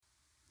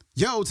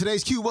Yo,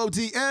 today's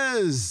QOD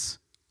is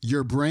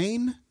your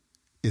brain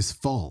is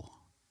full.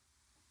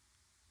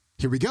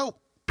 Here we go.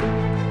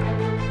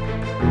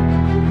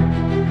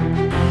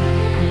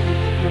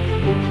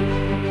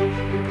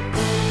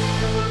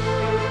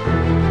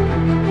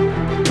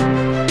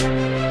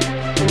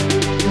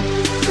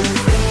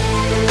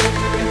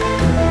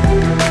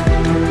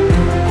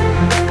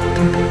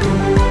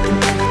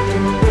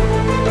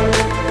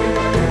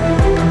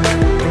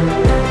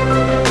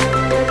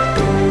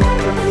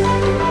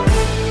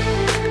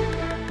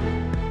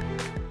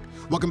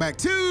 Welcome back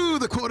to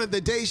the Quote of the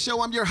Day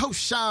Show. I'm your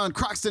host, Sean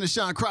Croxton of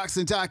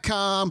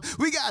SeanCroxton.com.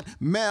 We got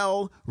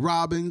Mel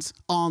Robbins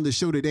on the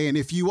show today. And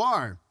if you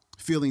are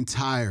feeling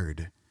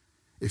tired,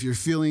 if you're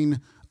feeling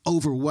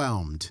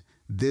overwhelmed,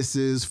 this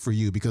is for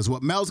you. Because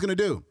what Mel's going to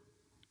do,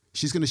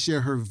 she's going to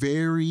share her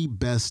very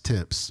best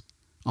tips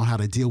on how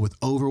to deal with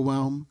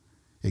overwhelm,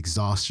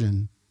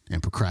 exhaustion,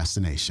 and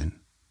procrastination.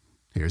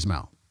 Here's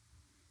Mel.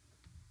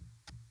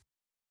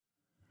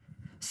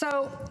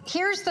 So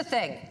here's the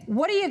thing.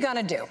 What are you going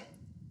to do?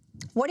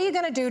 What are you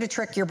going to do to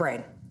trick your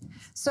brain?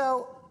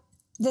 So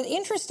the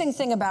interesting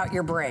thing about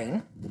your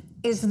brain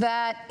is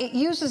that it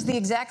uses the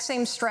exact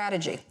same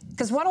strategy.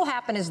 Because what will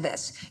happen is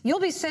this.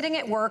 You'll be sitting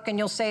at work and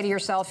you'll say to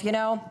yourself, you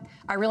know,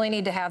 I really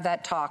need to have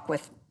that talk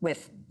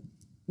with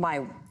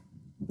my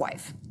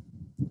wife.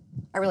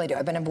 I really do.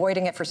 I've been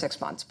avoiding it for 6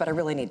 months, but I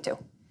really need to.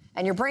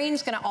 And your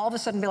brain's going to all of a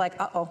sudden be like,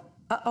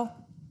 uh-oh.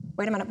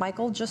 Wait a minute,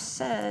 Michael just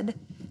said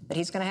that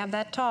he's going to have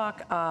that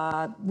talk.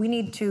 We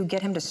need to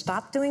get him to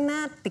stop doing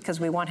that because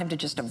we want him to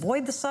just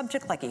avoid the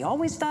subject like he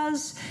always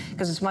does,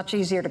 because it's much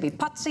easier to be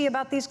putsy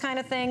about these kind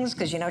of things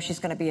because you know she's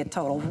going to be a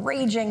total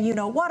raging, you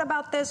know what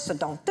about this, so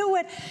don't do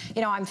it.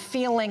 You know, I'm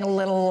feeling a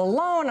little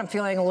alone. I'm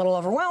feeling a little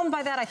overwhelmed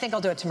by that. I think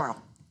I'll do it tomorrow.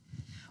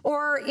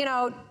 Or, you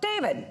know,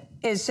 David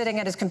is sitting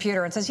at his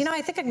computer and says, you know,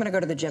 I think I'm going to go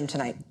to the gym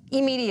tonight.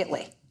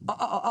 Immediately.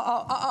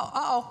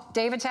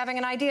 David's having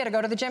an idea to go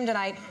to the gym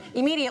tonight.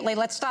 Immediately,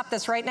 let's stop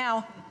this right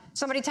now.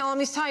 Somebody tell him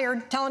he's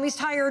tired. Tell him he's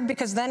tired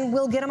because then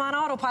we'll get him on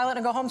autopilot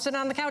and go home, sit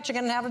on the couch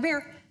again and have a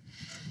beer.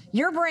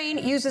 Your brain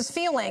uses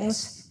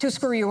feelings to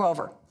screw you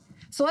over.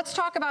 So let's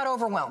talk about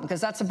overwhelm because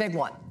that's a big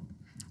one.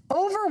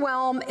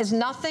 Overwhelm is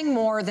nothing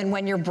more than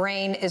when your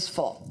brain is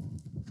full.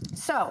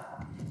 So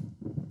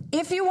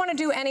if you want to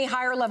do any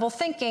higher level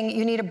thinking,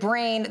 you need a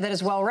brain that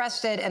is well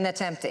rested and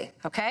that's empty,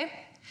 okay?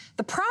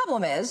 The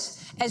problem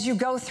is, as you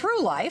go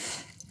through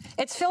life,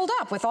 it's filled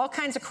up with all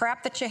kinds of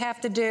crap that you have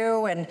to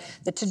do and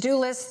the to-do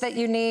lists that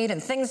you need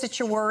and things that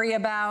you worry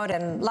about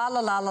and la, la,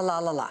 la, la, la,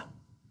 la, la.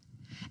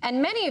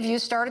 And many of you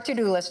start a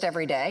to-do list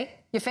every day.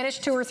 You finish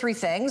 2 or 3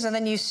 things and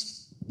then you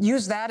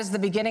use that as the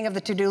beginning of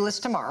the to-do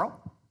list tomorrow.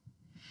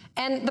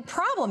 And the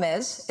problem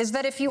is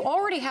that if you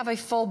already have a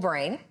full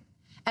brain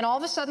and all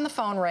of a sudden the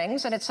phone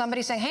rings and it's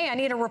somebody saying, hey, I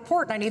need a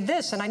report and I need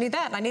this and I need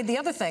that and I need the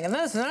other thing and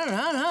this,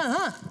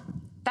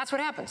 that's what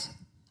happens.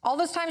 All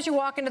those times you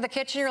walk into the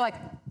kitchen, you're like,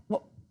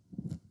 well,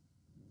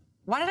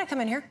 why did I come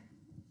in here?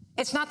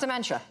 It's not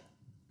dementia.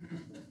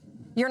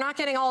 You're not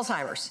getting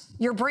Alzheimer's.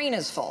 Your brain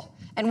is full.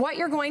 And what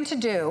you're going to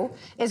do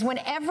is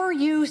whenever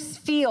you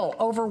feel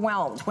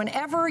overwhelmed,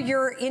 whenever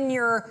you're in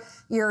your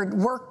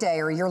workday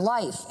or your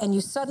life and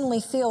you suddenly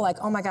feel like,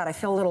 oh my God, I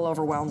feel a little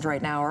overwhelmed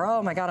right now, or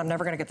oh my God, I'm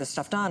never going to get this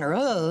stuff done,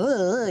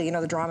 or you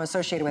know, the drama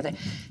associated with it.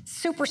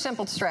 Super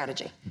simple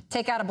strategy.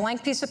 Take out a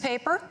blank piece of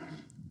paper,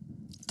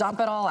 dump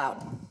it all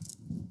out.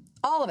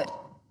 All of it.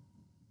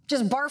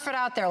 Just barf it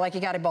out there like you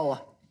got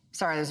Ebola.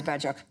 Sorry, that was a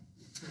bad joke.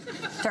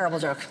 Terrible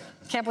joke.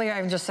 Can't believe I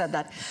even just said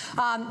that.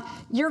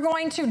 You're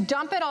going to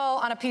dump it all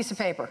on a piece of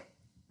paper.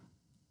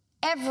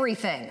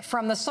 Everything,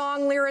 from the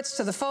song lyrics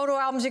to the photo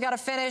albums you got to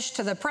finish,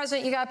 to the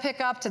present you got to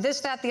pick up, to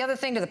this, that, the other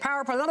thing, to the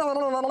PowerPoint.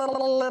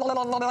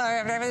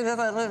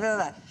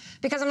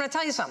 Because I'm going to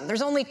tell you something.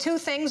 There's only 2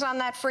 things on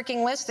that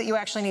freaking list that you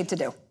actually need to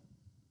do.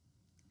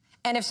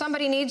 And if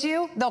somebody needs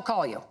you, they'll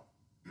call you.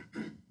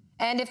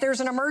 And if there's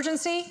an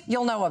emergency,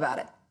 you'll know about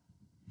it.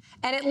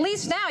 And at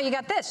least now you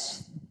got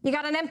this. You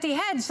got an empty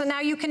head, so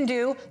now you can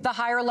do the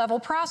higher level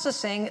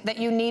processing that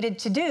you needed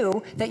to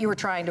do that you were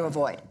trying to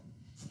avoid.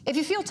 If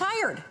you feel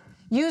tired,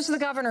 use the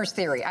governor's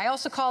theory. I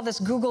also call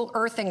this Google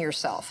earthing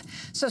yourself.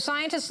 So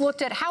scientists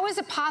looked at how is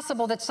it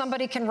possible that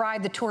somebody can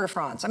ride the Tour de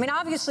France? I mean,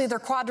 obviously their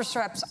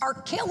quadriceps are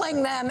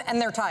killing them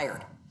and they're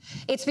tired.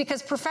 It's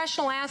because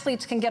professional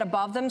athletes can get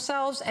above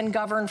themselves and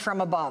govern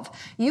from above.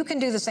 You can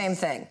do the same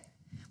thing.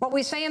 What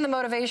we say in the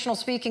motivational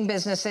speaking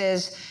business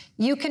is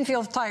you can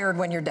feel tired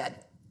when you're dead.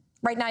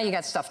 Right now, you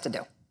got stuff to do.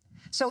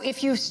 So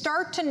if you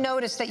start to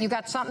notice that you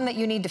got something that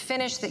you need to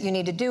finish, that you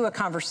need to do, a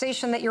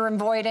conversation that you're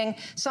avoiding,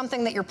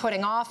 something that you're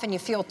putting off and you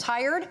feel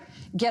tired,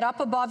 get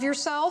up above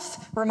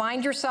yourself,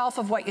 remind yourself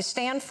of what you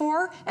stand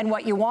for and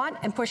what you want,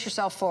 and push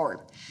yourself forward.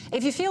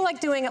 If you feel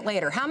like doing it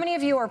later, how many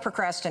of you are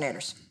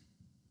procrastinators?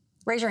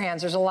 Raise your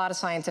hands. There's a lot of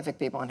scientific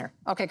people in here.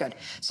 Okay, good.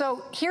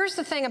 So here's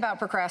the thing about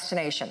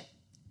procrastination.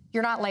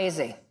 You're not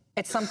lazy.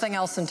 It's something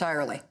else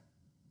entirely.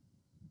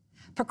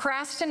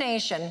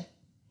 Procrastination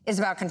is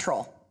about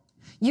control.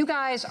 You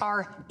guys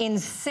are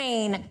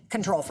insane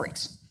control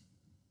freaks.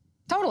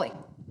 Totally.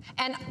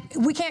 And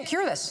we can't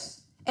cure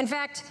this. In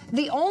fact,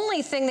 the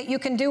only thing that you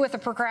can do with a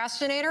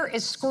procrastinator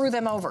is screw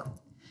them over.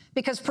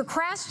 Because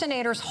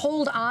procrastinators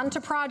hold on to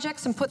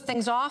projects and put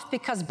things off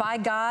because, by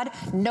God,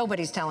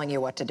 nobody's telling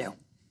you what to do.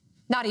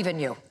 Not even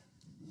you.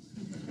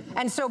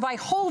 And so by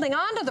holding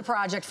on to the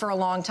project for a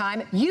long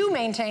time, you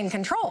maintain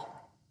control.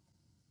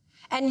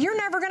 And you're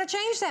never going to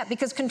change that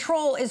because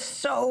control is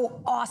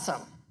so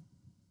awesome.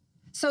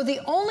 So the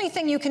only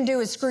thing you can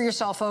do is screw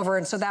yourself over,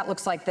 and so that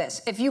looks like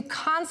this. If you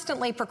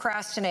constantly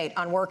procrastinate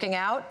on working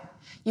out,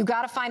 you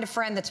got to find a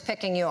friend that's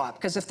picking you up,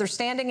 because if they're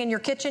standing in your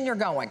kitchen, you're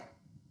going.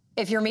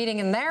 If you're meeting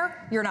in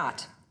there, you're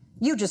not.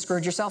 You just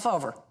screwed yourself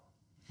over.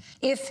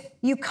 If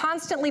you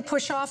constantly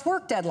push off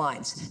work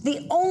deadlines,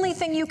 the only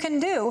thing you can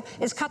do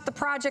is cut the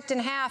project in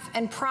half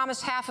and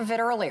promise half of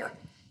it earlier.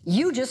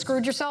 You just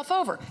screwed yourself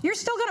over. You're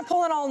still going to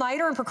pull an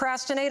all-nighter and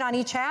procrastinate on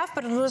each half,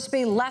 but it'll just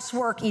be less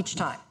work each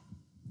time.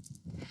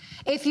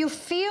 If you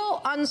feel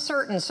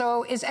uncertain,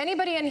 so is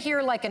anybody in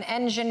here like an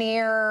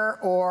engineer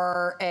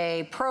or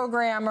a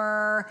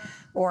programmer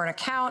or an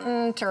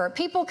accountant, or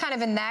people kind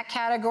of in that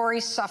category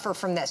suffer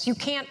from this? You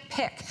can't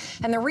pick.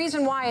 And the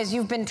reason why is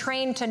you've been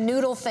trained to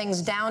noodle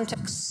things down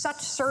to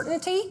such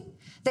certainty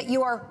that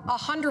you are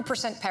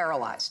 100%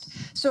 paralyzed.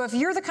 So if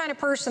you're the kind of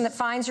person that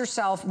finds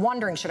yourself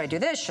wondering, should I do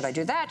this? Should I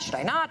do that? Should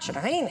I not? Should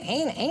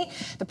I?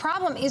 The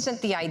problem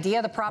isn't the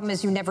idea. The problem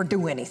is you never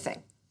do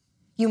anything.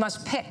 You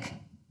must pick.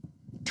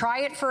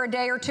 Try it for a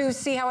day or two,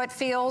 see how it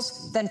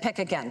feels, then pick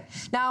again.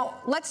 Now,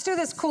 let's do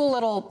this cool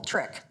little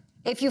trick.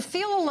 If you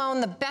feel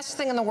alone, the best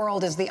thing in the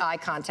world is the eye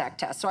contact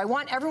test. So I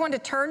want everyone to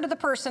turn to the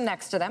person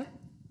next to them.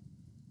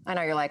 I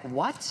know you're like,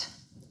 what?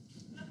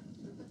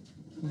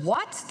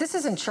 What? This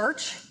isn't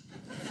church.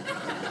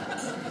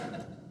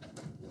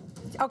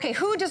 Okay,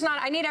 who does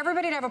not? I need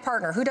everybody to have a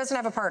partner. Who doesn't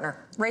have a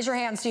partner? Raise your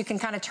hand so you can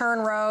kind of turn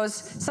rows.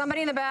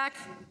 Somebody in the back?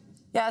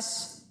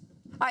 Yes.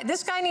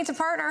 This guy needs a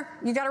partner.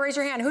 You got to raise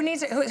your hand. Who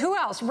needs it? Who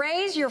else?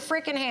 Raise your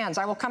freaking hands.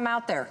 I will come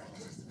out there.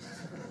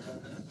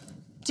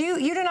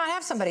 You do not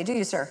have somebody, do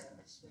you, sir?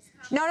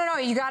 No.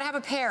 You got to have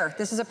a pair.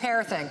 This is a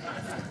pair thing.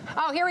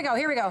 Oh, here we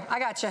go. I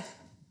got you.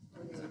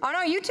 Oh,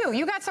 no, you too.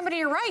 You got somebody to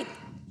your right.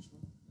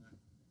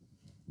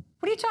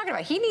 What are you talking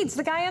about? He needs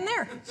the guy in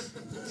there.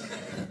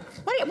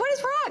 What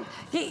is wrong?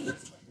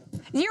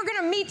 You're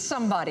going to meet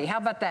somebody. How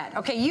about that?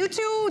 Okay, you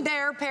two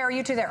there, pair,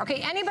 you two there.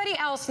 Okay, anybody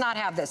else not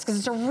have this? Because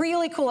it's a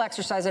really cool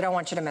exercise. I don't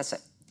want you to miss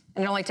it.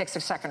 And it only takes a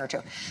second or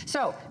two.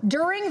 So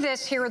during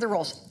this, here are the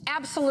rules.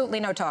 Absolutely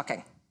no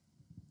talking.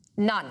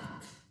 None.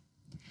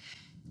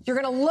 You're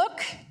going to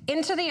look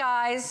into the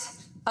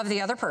eyes of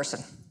the other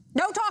person.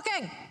 No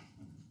talking.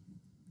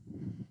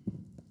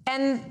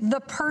 And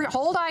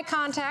hold eye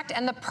contact,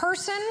 and the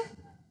person,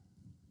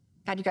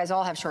 God, you guys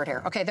all have short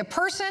hair. Okay, the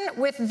person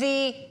with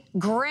the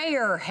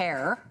grayer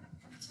hair,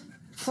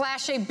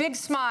 flash a big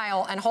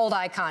smile and hold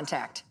eye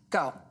contact.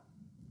 Go.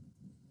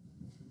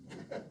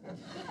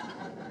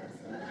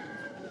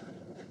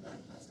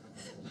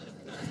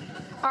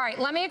 All right,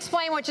 let me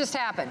explain what just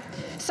happened.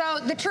 So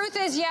the truth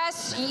is,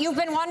 yes, you've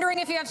been wondering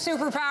if you have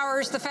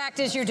superpowers. The fact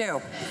is you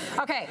do.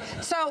 Okay,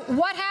 so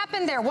what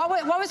happened there? What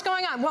was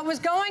going on? What was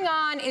going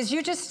on is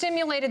you just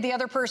stimulated the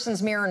other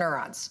person's mirror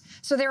neurons.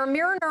 So there are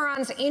mirror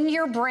neurons in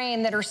your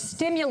brain that are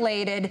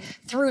stimulated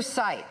through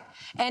sight.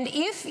 And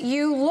if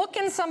you look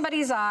in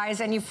somebody's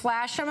eyes and you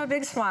flash them a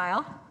big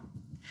smile,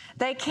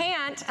 they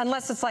can't,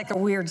 unless it's like a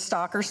weird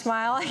stalker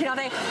smile,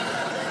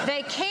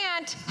 they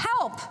can't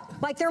help.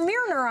 Like their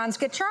mirror neurons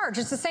get charged.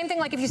 It's the same thing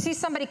like if you see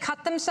somebody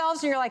cut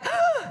themselves and you're like,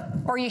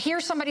 or you hear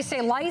somebody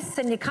say lice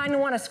and you kind of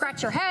want to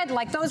scratch your head,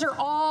 like those are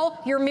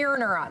all your mirror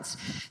neurons.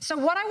 So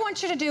what I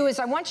want you to do is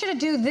I want you to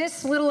do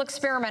this little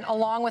experiment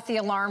along with the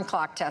alarm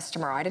clock test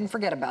tomorrow. I didn't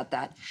forget about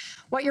that.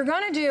 What you're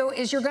going to do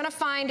is you're going to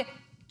find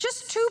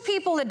just 2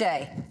 people a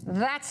day.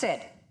 That's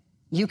it.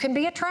 You can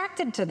be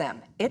attracted to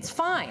them. It's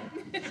fine.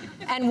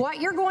 And what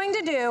you're going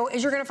to do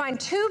is you're going to find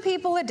 2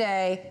 people a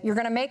day. You're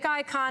going to make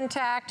eye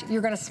contact.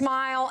 You're going to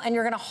smile, and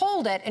you're going to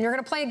hold it, and you're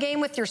going to play a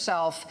game with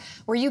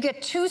yourself where you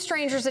get 2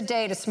 strangers a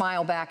day to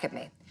smile back at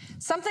me.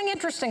 Something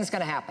interesting is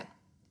going to happen.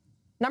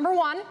 Number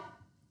 1,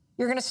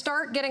 you're going to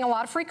start getting a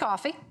lot of free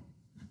coffee.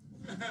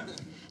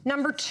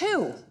 Number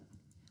 2,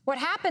 what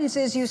happens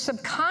is you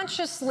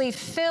subconsciously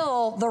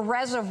fill the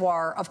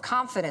reservoir of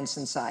confidence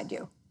inside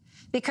you.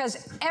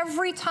 Because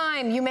every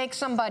time you make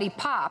somebody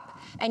pop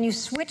and you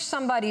switch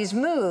somebody's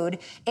mood,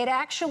 it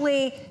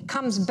actually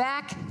comes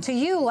back to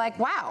you like,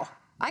 wow,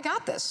 I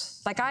got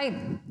this. Like I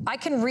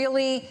can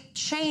really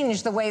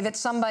change the way that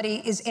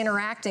somebody is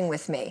interacting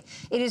with me.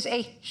 It is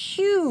a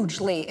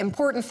hugely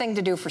important thing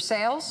to do for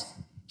sales,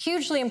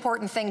 hugely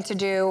important thing to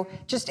do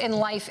just in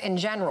life in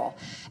general.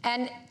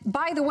 And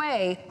by the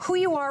way, who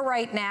you are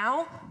right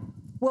now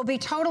will be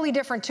totally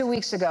different 2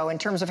 weeks ago in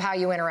terms of how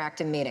you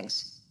interact in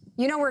meetings.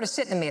 You know where to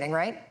sit in a meeting,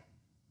 right?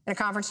 In a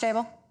conference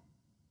table?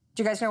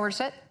 Do you guys know where to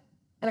sit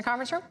in a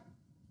conference room?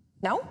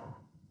 No?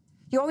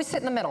 You always sit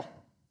in the middle.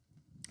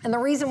 And the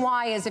reason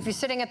why is if you're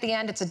sitting at the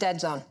end, it's a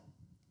dead zone.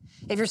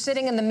 If you're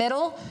sitting in the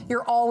middle,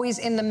 you're always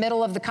in the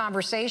middle of the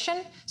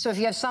conversation. So if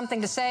you have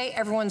something to say,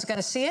 everyone's going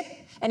to see it.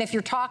 And if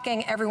you're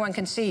talking, everyone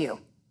can see you.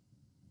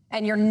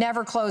 And you're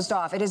never closed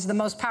off. It is the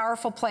most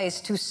powerful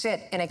place to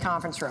sit in a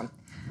conference room.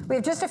 We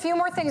have just a few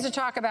more things to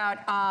talk about,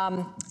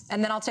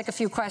 and then I'll take a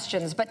few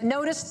questions. But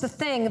notice the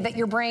thing that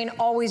your brain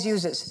always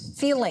uses: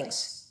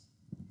 feelings.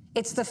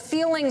 It's the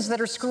feelings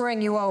that are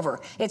screwing you over.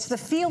 It's the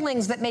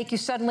feelings that make you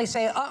suddenly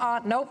say,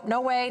 nope,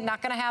 no way,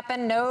 not going to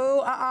happen,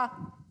 no,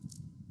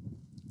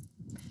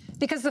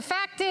 Because the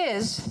fact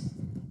is,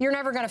 you're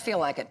never going to feel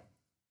like it.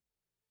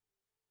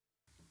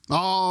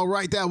 All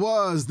right, that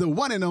was the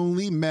one and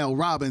only Mel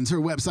Robbins. Her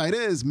website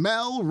is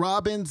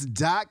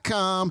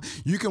melrobbins.com.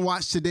 You can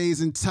watch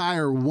today's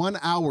entire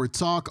 1-hour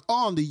talk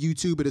on the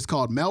YouTube. It is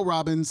called Mel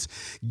Robbins,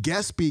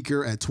 guest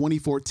speaker at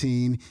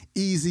 2014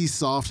 Easy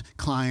Soft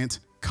Client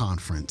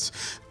Conference.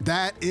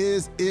 That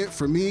is it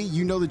for me.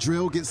 You know the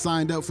drill. Get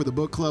signed up for the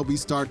book club. We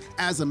start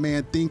As a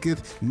Man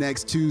Thinketh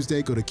next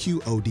Tuesday. Go to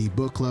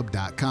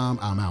QODbookclub.com.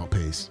 I'm out.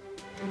 Peace.